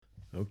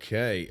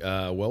Okay.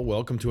 Well,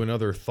 welcome to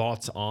another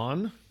Thoughts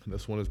On.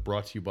 This one is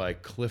brought to you by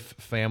Cliff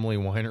Family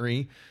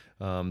Winery.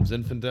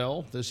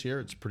 Zinfandel this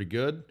year. It's pretty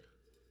good.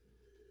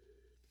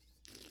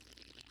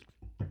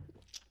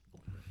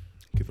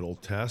 Give it a little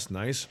test.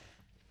 Nice.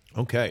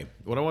 Okay.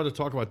 What I wanted to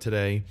talk about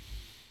today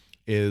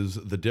is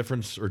the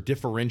difference or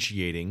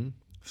differentiating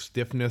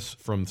stiffness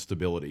from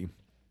stability.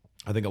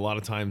 I think a lot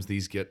of times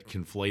these get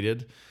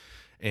conflated,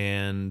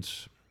 and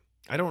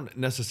I don't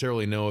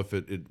necessarily know if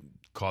it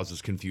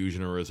causes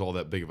confusion or is all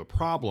that big of a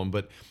problem,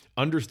 but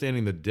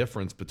understanding the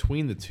difference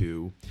between the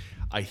two,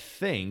 I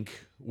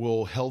think,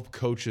 will help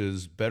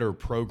coaches better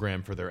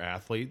program for their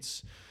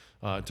athletes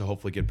to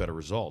hopefully get better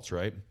results,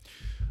 right?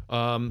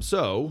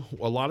 So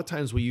a lot of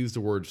times we use the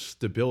word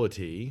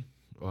stability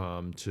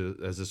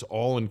as this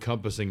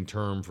all-encompassing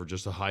term for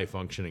just a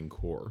high-functioning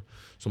core.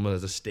 Someone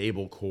has a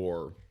stable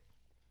core.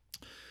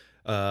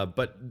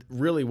 But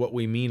really what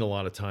we mean a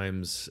lot of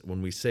times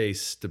when we say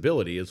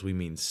stability is we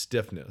mean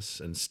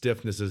stiffness. And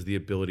stiffness is the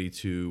ability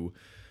to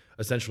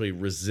essentially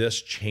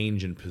resist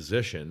change in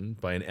position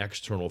by an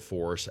external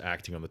force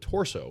acting on the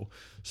torso,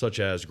 such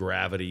as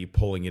gravity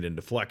pulling it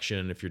into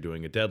flexion if you're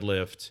doing a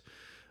deadlift,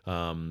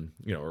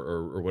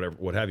 or whatever,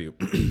 what have you.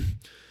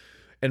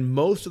 And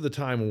most of the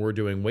time when we're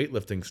doing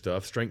weightlifting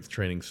stuff, strength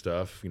training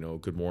stuff,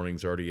 good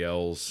mornings,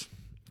 RDLs,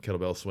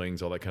 kettlebell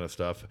swings, all that kind of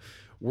stuff,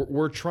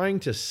 we're trying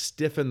to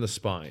stiffen the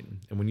spine.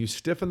 And when you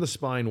stiffen the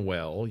spine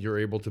well, you're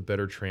able to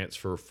better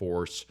transfer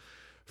force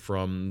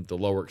from the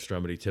lower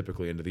extremity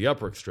typically into the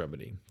upper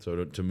extremity,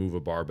 so to move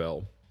a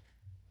barbell.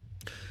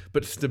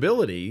 But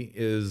stability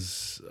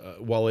is,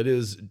 while it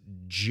is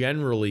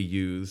generally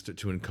used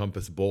to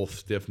encompass both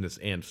stiffness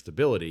and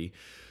stability,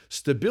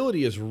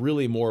 stability is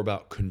really more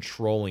about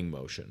controlling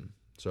motion.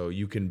 So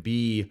you can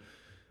be,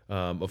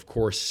 of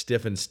course,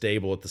 stiff and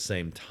stable at the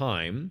same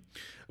time,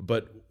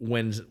 but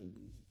when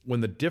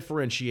the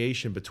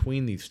differentiation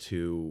between these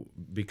two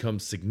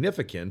becomes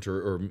significant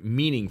or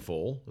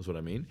meaningful, is what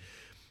I mean,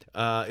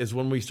 is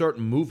when we start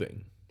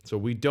moving. So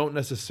we don't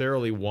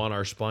necessarily want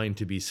our spine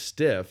to be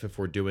stiff if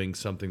we're doing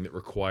something that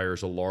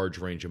requires a large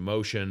range of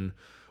motion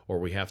or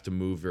we have to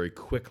move very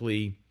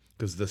quickly,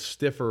 because the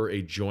stiffer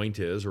a joint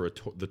is or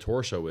the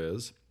torso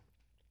is,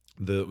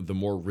 the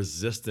more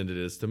resistant it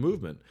is to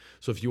movement.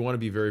 So if you want to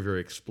be very,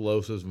 very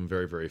explosive and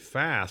very, very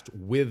fast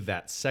with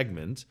that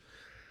segment,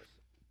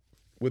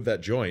 with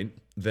that joint,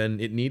 then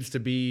it needs to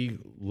be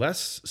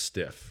less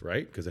stiff,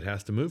 right? Because it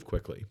has to move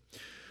quickly.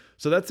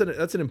 So that's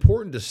an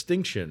important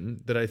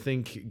distinction that I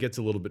think gets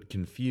a little bit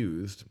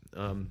confused.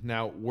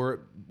 Now, where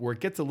it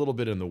gets a little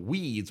bit in the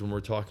weeds when we're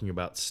talking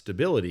about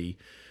stability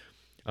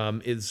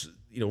is,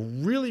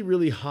 really,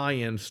 really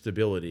high-end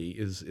stability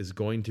is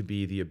going to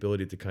be the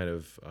ability to kind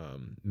of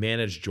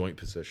manage joint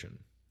position,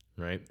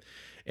 right?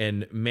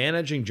 And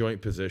managing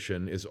joint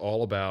position is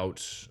all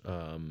about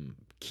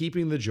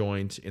keeping the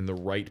joint in the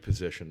right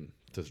position.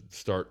 To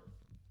start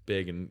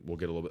big, and we'll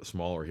get a little bit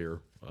smaller here.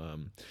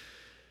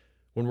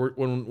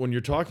 When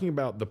you're talking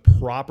about the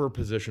proper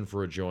position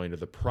for a joint or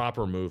the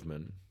proper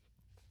movement,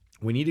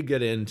 we need to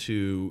get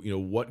into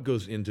what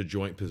goes into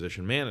joint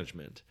position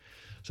management.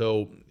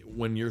 So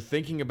when you're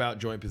thinking about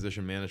joint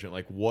position management,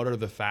 like what are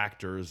the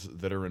factors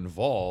that are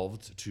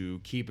involved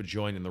to keep a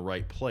joint in the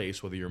right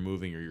place, whether you're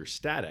moving or you're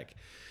static?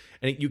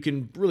 And you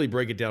can really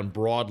break it down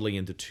broadly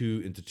into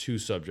two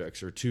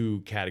subjects or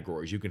two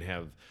categories. You can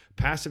have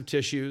passive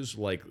tissues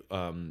like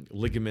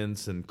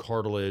ligaments and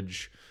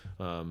cartilage,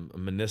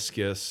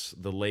 meniscus,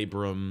 the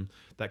labrum,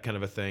 that kind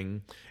of a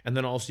thing. And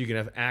then also you can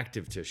have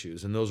active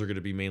tissues, and those are going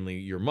to be mainly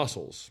your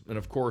muscles. And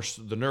of course,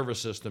 the nervous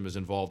system is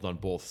involved on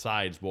both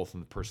sides, both in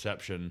the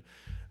perception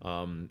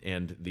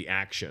and the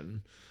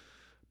action.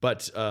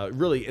 But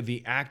really,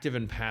 the active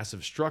and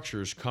passive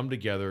structures come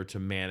together to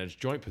manage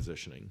joint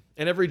positioning.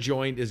 And every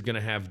joint is going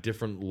to have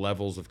different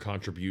levels of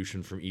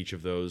contribution from each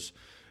of those.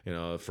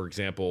 For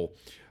example,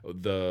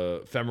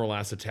 the femoral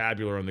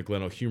acetabular and the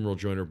glenohumeral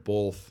joint are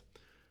both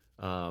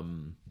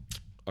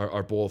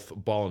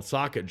ball and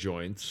socket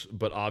joints,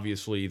 but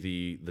obviously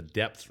the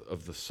depth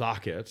of the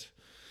socket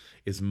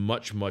is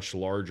much, much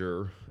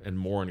larger and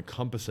more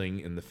encompassing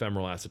in the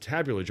femoral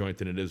acetabular joint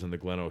than it is in the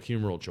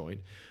glenohumeral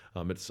joint.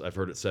 I've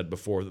heard it said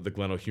before that the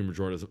glenohumeral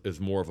joint is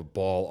more of a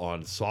ball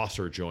on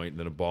saucer joint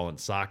than a ball and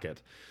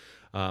socket.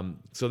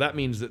 So that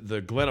means that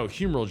the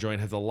glenohumeral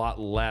joint has a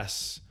lot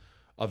less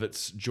of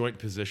its joint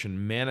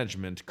position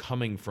management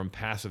coming from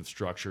passive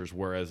structures,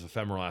 whereas the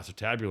femoral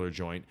acetabular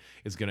joint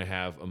is going to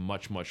have a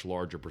much, much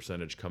larger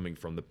percentage coming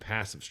from the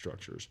passive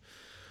structures.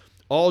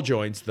 All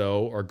joints,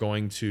 though, are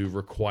going to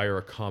require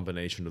a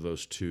combination of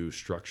those two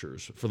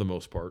structures for the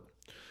most part.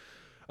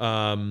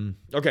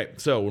 Okay,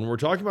 so when we're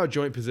talking about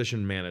joint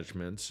position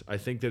management, I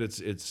think that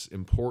it's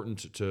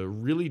important to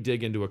really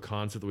dig into a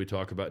concept that we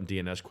talk about in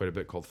DNS quite a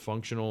bit called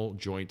functional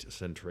joint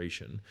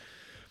centration.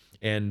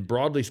 And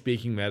broadly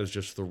speaking, that is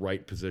just the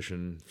right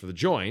position for the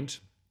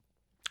joint.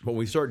 But when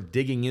we start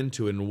digging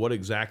into it and what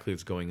exactly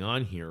is going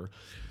on here,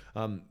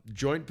 functional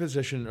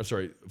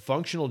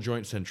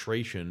joint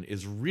centration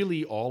is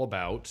really all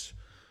about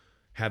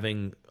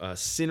having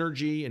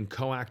synergy and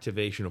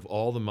co-activation of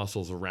all the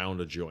muscles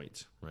around a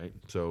joint, right?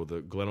 So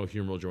the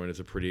glenohumeral joint is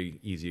a pretty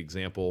easy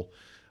example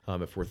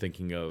if we're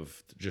thinking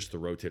of just the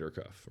rotator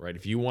cuff, right?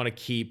 If you want to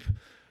keep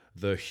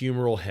the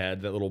humeral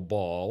head, that little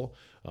ball,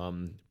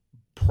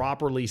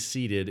 properly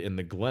seated in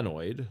the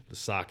glenoid, the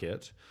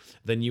socket,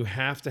 then you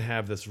have to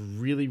have this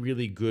really,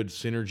 really good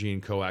synergy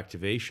and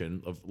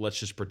co-activation of, let's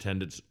just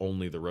pretend it's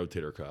only the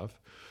rotator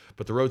cuff.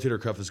 But the rotator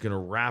cuff is going to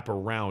wrap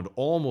around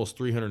almost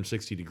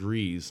 360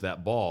 degrees,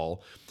 that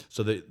ball,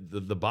 so that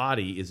the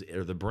body is,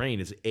 or the brain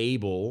is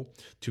able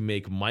to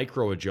make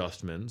micro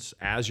adjustments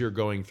as you're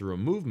going through a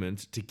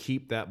movement to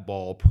keep that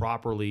ball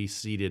properly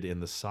seated in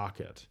the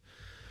socket.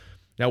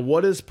 Now,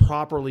 what is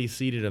properly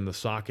seated in the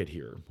socket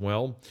here?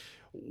 Well,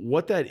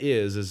 what that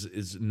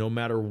is no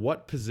matter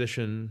what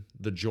position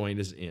the joint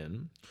is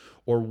in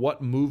or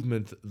what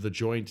movement the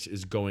joint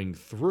is going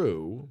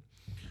through,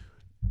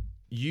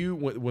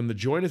 when the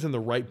joint is in the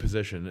right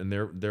position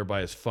and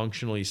thereby is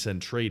functionally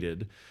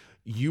centrated,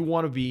 you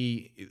want to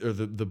be, or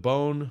the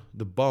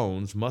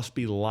bones must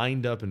be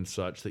lined up in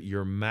such that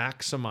you're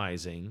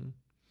maximizing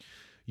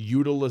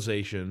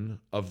utilization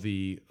of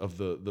the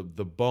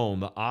bone,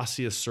 the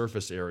osseous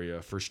surface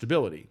area for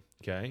stability,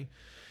 okay?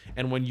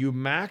 And when you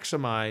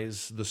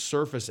maximize the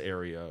surface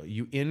area,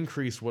 you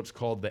increase what's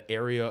called the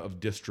area of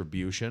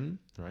distribution,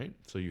 right?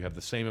 So you have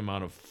the same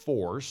amount of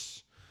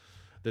force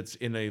that's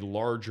in a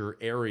larger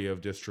area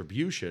of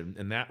distribution,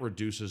 and that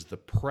reduces the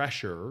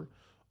pressure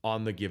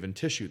on the given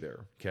tissue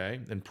there, okay?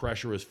 And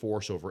pressure is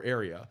force over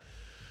area.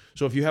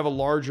 So if you have a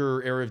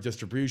larger area of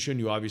distribution,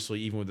 you obviously,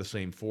 even with the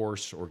same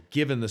force or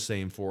given the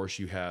same force,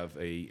 you have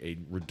a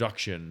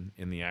reduction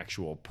in the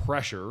actual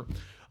pressure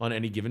on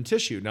any given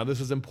tissue. Now, this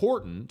is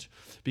important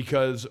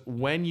because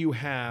when you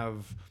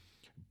have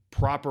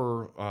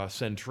proper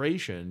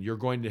centration, you're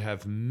going to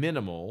have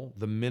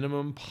the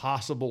minimum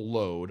possible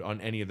load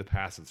on any of the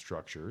passive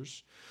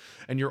structures.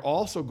 And you're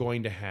also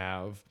going to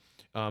have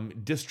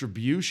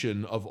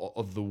distribution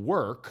of the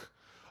work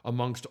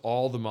amongst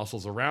all the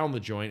muscles around the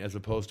joint, as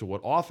opposed to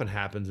what often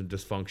happens in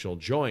dysfunctional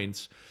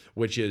joints,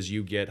 which is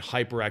you get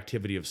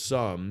hyperactivity of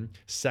some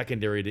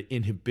secondary to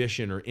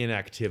inhibition or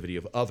inactivity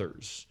of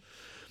others.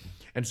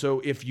 And so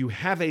if you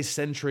have a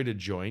centrated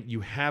joint,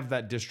 you have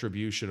that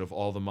distribution of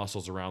all the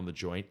muscles around the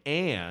joint,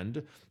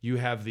 and you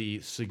have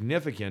the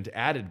significant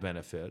added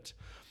benefit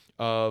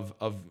of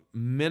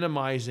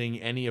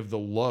minimizing any of the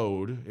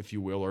load, if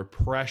you will, or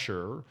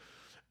pressure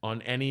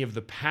on any of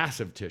the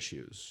passive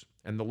tissues.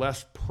 And the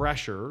less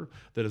pressure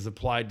that is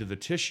applied to the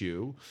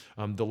tissue,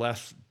 the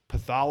less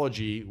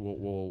pathology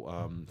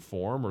will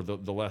form, or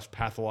the less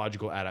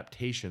pathological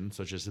adaptation,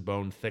 such as the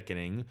bone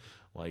thickening,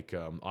 like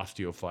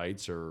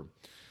osteophytes or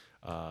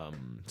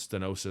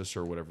stenosis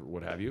or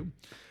what have you.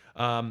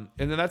 And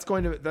then that's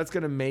going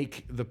to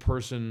make the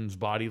person's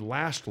body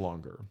last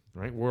longer,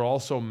 right? We're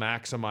also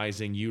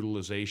maximizing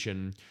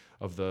utilization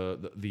of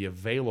the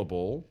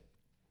available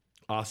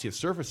osseous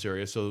surface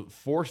area, so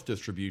force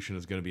distribution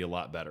is going to be a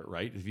lot better,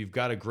 right? If you've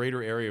got a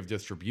greater area of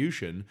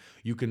distribution,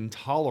 you can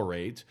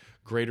tolerate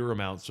greater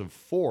amounts of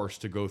force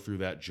to go through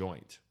that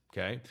joint,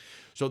 okay?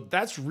 So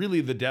that's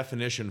really the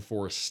definition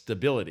for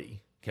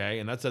stability, okay?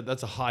 And that's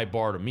a high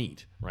bar to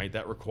meet, right?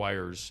 That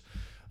requires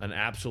an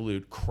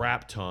absolute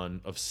crap ton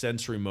of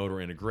sensory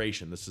motor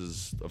integration. This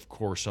is, of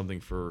course, something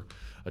for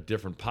a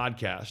different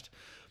podcast,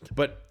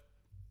 but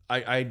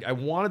I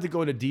wanted to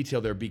go into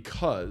detail there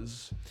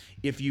because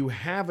if you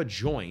have a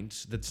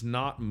joint that's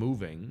not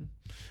moving,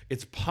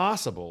 it's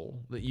possible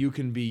that you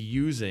can be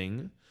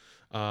using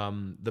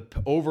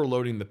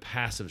overloading the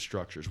passive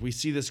structures. We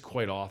see this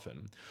quite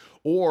often.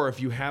 Or if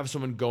you have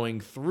someone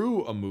going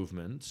through a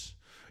movement,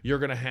 you're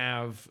going to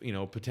have,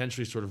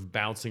 potentially sort of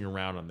bouncing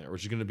around on there,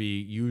 which is going to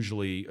be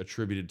usually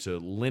attributed to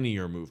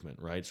linear movement,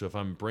 right? So if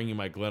I'm bringing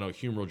my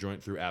glenohumeral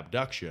joint through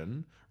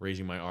abduction,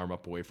 raising my arm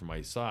up away from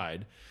my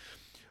side,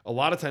 a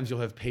lot of times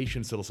you'll have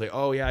patients that'll say,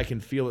 oh yeah, I can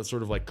feel it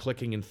sort of like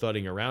clicking and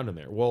thudding around in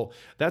there. Well,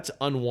 that's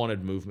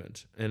unwanted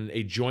movement. And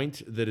a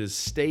joint that is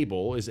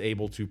stable is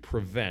able to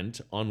prevent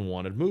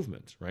unwanted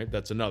movement, right?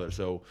 That's another.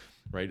 So,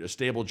 right, a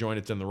stable joint,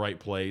 it's in the right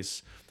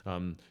place.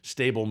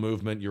 Stable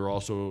movement, you're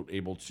also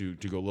able to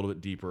go a little bit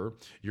deeper.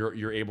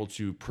 You're able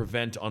to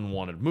prevent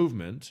unwanted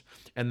movement.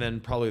 And then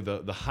probably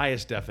the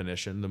highest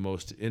definition, the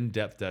most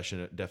in-depth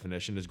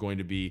definition is going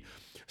to be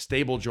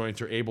stable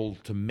joints are able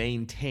to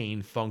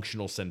maintain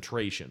functional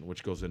centration,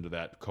 which goes into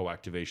that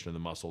co-activation of the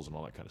muscles and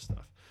all that kind of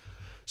stuff.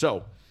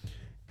 So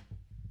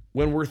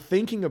when we're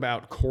thinking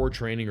about core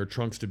training or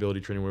trunk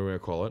stability training, whatever you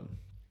want to call it,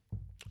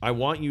 I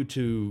want you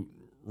to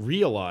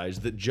realize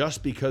that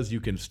just because you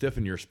can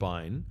stiffen your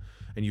spine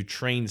and you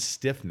train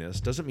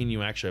stiffness doesn't mean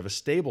you actually have a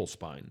stable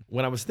spine.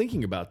 When I was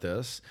thinking about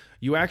this,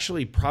 you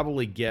actually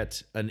probably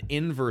get an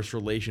inverse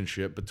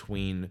relationship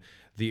between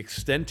the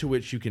extent to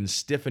which you can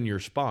stiffen your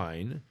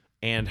spine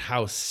and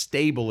how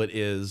stable it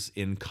is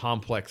in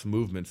complex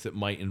movements that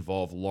might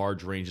involve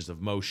large ranges of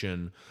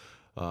motion,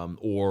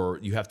 or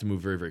you have to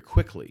move very, very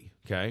quickly.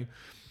 Okay,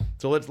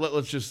 so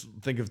let's just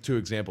think of two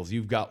examples.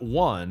 You've got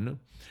one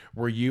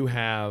where you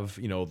have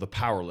the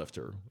power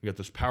lifter. You got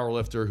this power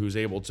lifter who's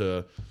able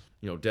to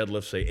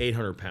deadlift, say,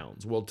 800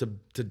 pounds. Well, to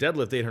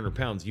deadlift 800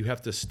 pounds, you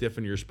have to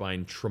stiffen your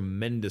spine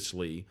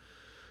tremendously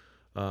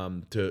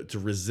to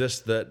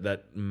resist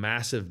that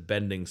massive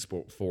bending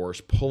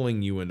force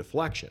pulling you into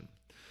flexion.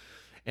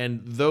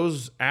 And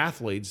those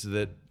athletes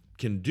that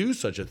can do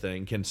such a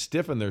thing, can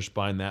stiffen their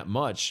spine that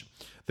much,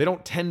 they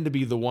don't tend to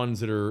be the ones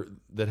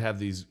that have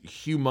these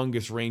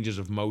humongous ranges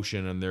of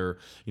motion, and their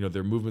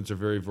movements are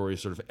very, very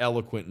sort of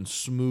eloquent and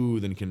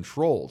smooth and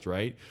controlled,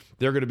 right?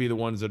 They're going to be the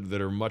ones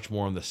that are much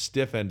more on the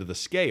stiff end of the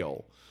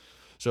scale.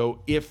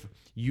 So if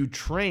you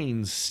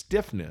train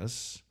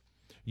stiffness,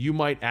 you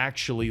might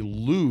actually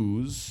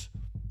lose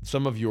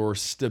some of your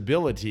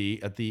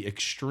stability at the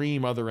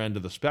extreme other end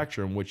of the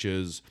spectrum, which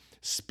is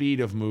speed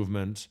of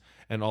movement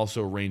and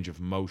also range of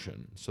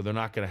motion. So they're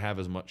not going to have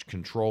as much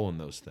control in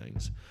those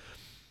things.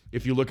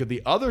 If you look at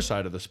the other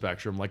side of the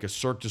spectrum, like a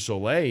Cirque du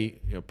Soleil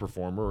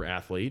performer or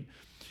athlete,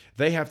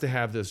 they have to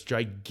have this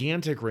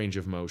gigantic range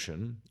of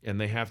motion, and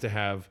they have to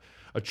have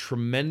a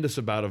tremendous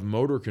amount of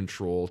motor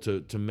control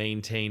to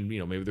maintain,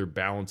 maybe they're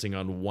balancing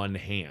on one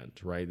hand,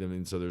 right? I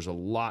mean, so there's a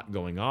lot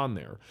going on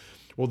there.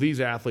 Well, these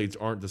athletes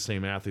aren't the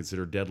same athletes that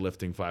are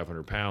deadlifting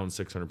 500 pounds,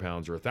 600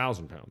 pounds, or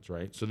 1,000 pounds,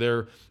 right? So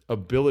their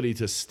ability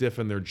to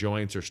stiffen their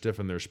joints or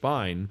stiffen their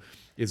spine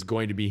is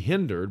going to be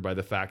hindered by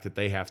the fact that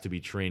they have to be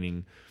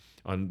training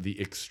on the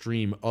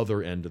extreme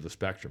other end of the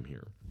spectrum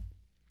here.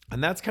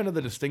 And that's kind of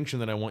the distinction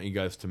that I want you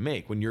guys to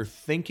make. When you're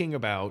thinking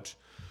about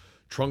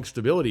trunk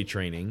stability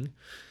training,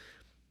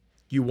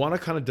 you want to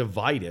kind of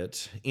divide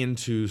it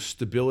into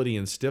stability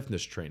and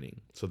stiffness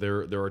training. So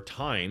there are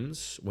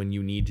times when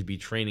you need to be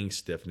training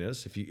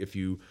stiffness. If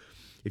you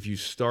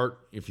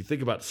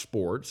think about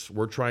sports,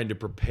 we're trying to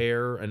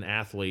prepare an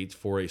athlete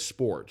for a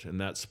sport,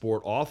 and that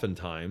sport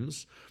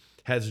oftentimes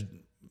has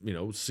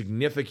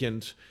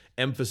significant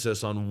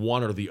emphasis on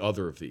one or the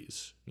other of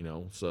these.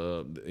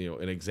 So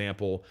an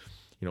example.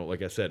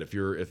 Like I said, if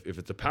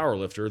it's a power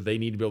lifter, they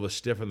need to be able to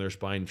stiffen their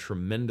spine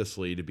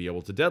tremendously to be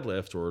able to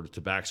deadlift or to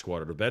back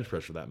squat or to bench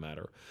press for that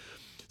matter.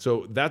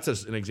 So that's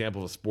an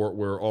example of a sport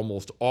where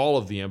almost all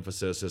of the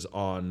emphasis is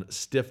on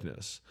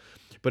stiffness.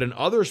 But in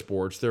other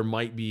sports, there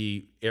might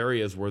be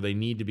areas where they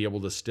need to be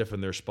able to stiffen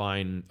their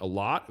spine a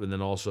lot, and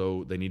then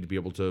also they need to be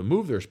able to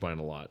move their spine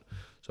a lot.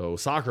 So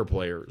soccer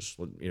players,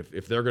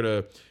 if they're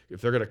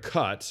gonna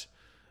cut,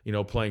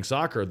 playing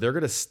soccer, they're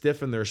going to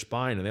stiffen their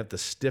spine, and they have to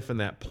stiffen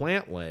that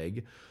plant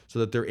leg so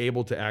that they're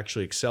able to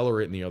actually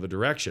accelerate in the other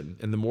direction.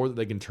 And the more that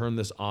they can turn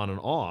this on and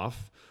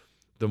off,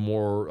 the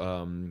more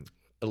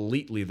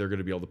elitely they're going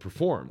to be able to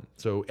perform.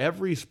 So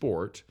every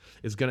sport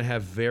is going to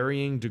have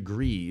varying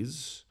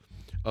degrees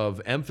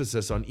of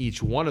emphasis on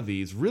each one of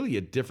these, really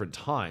at different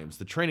times.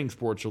 The training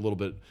sports are a little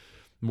bit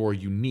more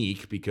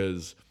unique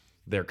because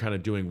they're kind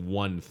of doing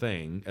one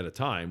thing at a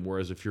time,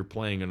 whereas if you're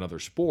playing another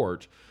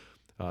sport,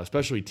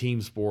 especially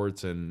team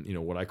sports and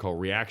what I call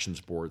reaction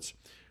sports,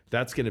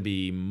 that's going to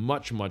be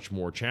much, much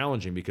more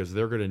challenging because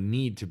they're going to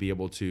need to be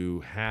able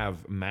to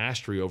have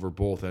mastery over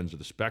both ends of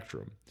the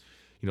spectrum.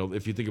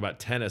 If you think about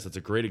tennis, that's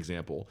a great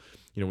example.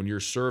 When you're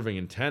serving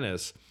in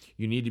tennis,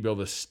 you need to be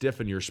able to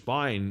stiffen your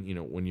spine,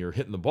 when you're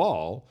hitting the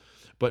ball,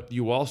 but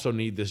you also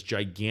need this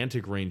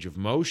gigantic range of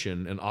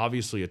motion and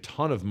obviously a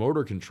ton of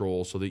motor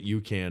control so that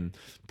you can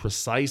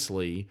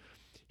precisely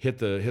hit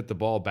the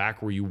ball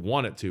back where you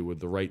want it to with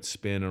the right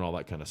spin and all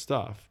that kind of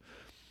stuff.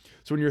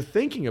 So when you're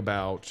thinking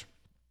about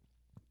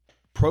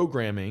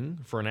programming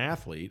for an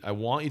athlete, I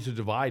want you to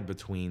divide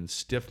between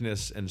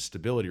stiffness and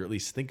stability, or at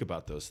least think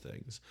about those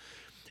things.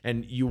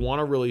 And you want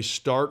to really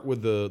start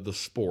with the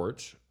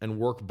sport and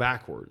work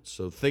backwards.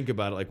 So think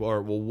about it like,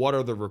 well, what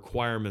are the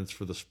requirements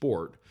for the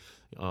sport?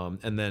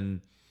 And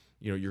then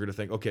you're going to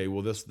think, okay,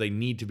 well, they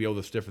need to be able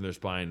to stiffen their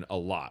spine a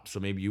lot.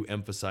 So maybe you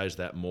emphasize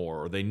that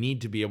more, or they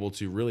need to be able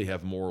to really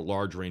have more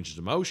large ranges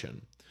of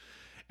motion.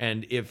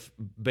 And if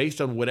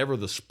based on whatever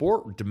the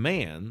sport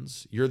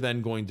demands, you're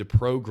then going to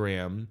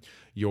program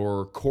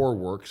your core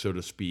work, so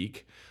to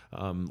speak,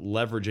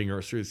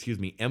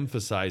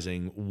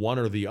 emphasizing one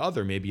or the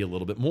other maybe a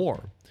little bit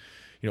more.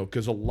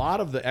 Because a lot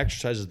of the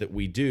exercises that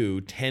we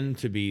do tend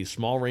to be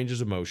small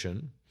ranges of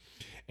motion,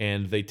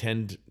 and they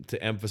tend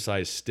to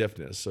emphasize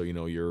stiffness. So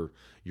your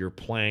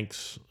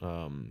planks,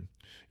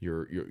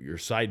 your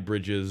side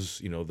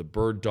bridges, the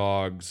bird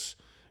dogs,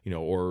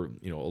 or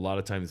a lot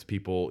of times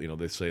people,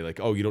 they say like,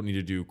 oh, you don't need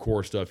to do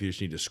core stuff, you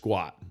just need to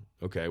squat.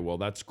 Okay, well,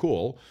 that's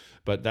cool,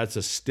 but that's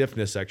a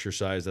stiffness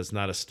exercise. That's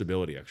not a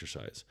stability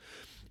exercise.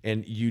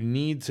 And you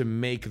need to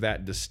make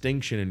that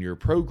distinction in your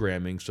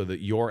programming so that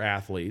your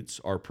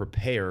athletes are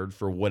prepared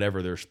for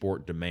whatever their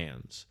sport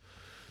demands.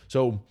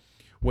 So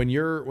when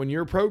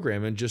you're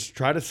programming, just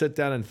try to sit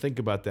down and think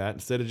about that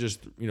instead of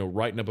just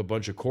writing up a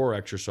bunch of core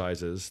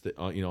exercises that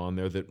on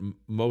there that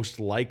most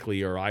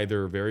likely are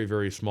either very,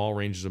 very small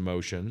ranges of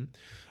motion,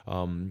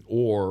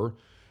 or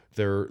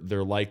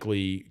they're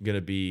likely going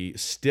to be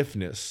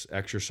stiffness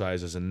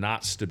exercises and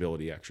not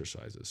stability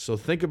exercises. So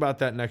think about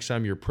that next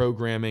time you're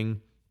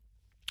programming,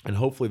 and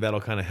hopefully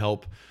that'll kind of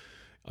help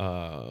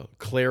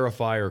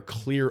clarify or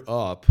clear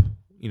up,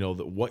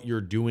 what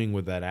you're doing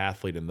with that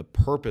athlete and the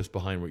purpose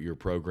behind what you're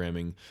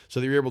programming, so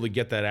that you're able to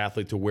get that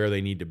athlete to where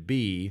they need to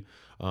be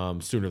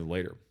sooner than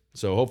later.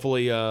 So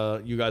hopefully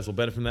you guys will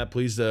benefit from that.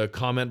 Please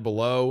comment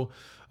below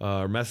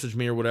or message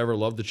me or whatever.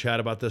 Love to chat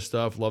about this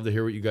stuff. Love to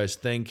hear what you guys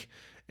think.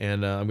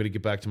 And I'm going to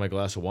get back to my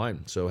glass of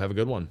wine. So have a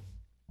good one.